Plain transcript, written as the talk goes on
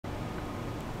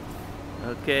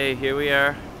Okay, here we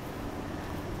are,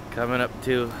 coming up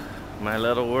to my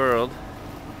little world.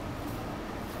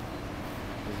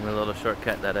 This is my little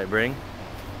shortcut that I bring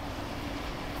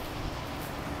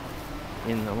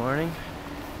in the morning.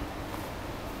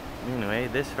 Anyway,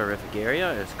 this horrific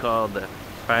area is called the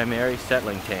primary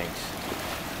settling tanks.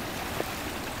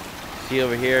 See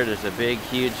over here, there's a big,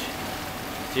 huge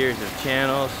series of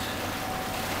channels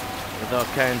with all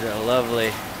kinds of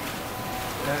lovely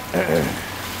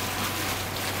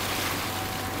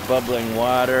bubbling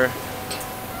water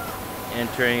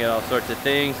entering all sorts of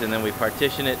things, and then we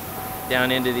partition it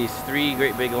down into these three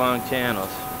great big long channels.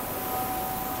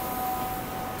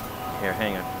 Here,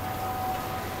 hang on.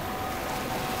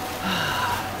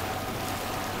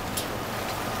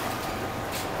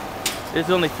 There's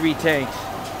only 3 tanks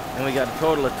and we got a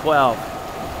total of 12.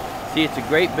 See, it's a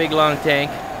great big long tank,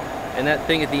 and that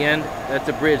thing at the end, that's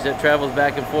a bridge that travels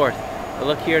back and forth. But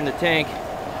look here in the tank,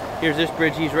 here's this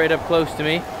bridge. He's right up close to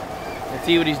me. And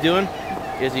see what he's doing?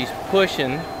 Is he's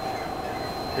pushing,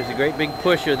 there's a great big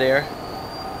pusher there,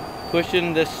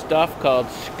 pushing this stuff called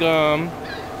scum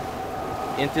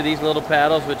into these little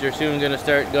paddles, which are soon going to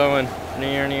start going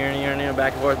near,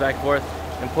 back and forth,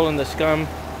 and pulling the scum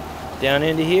down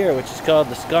into here, which is called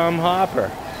the scum hopper.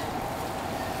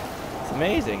 It's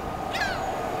amazing.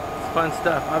 It's fun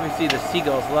stuff. Obviously the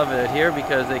seagulls love it here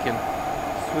because they can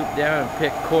swoop down and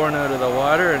pick corn out of the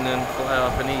water and then fly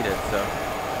off and eat it. So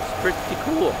it's pretty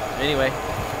cool. Anyway,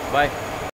 bye.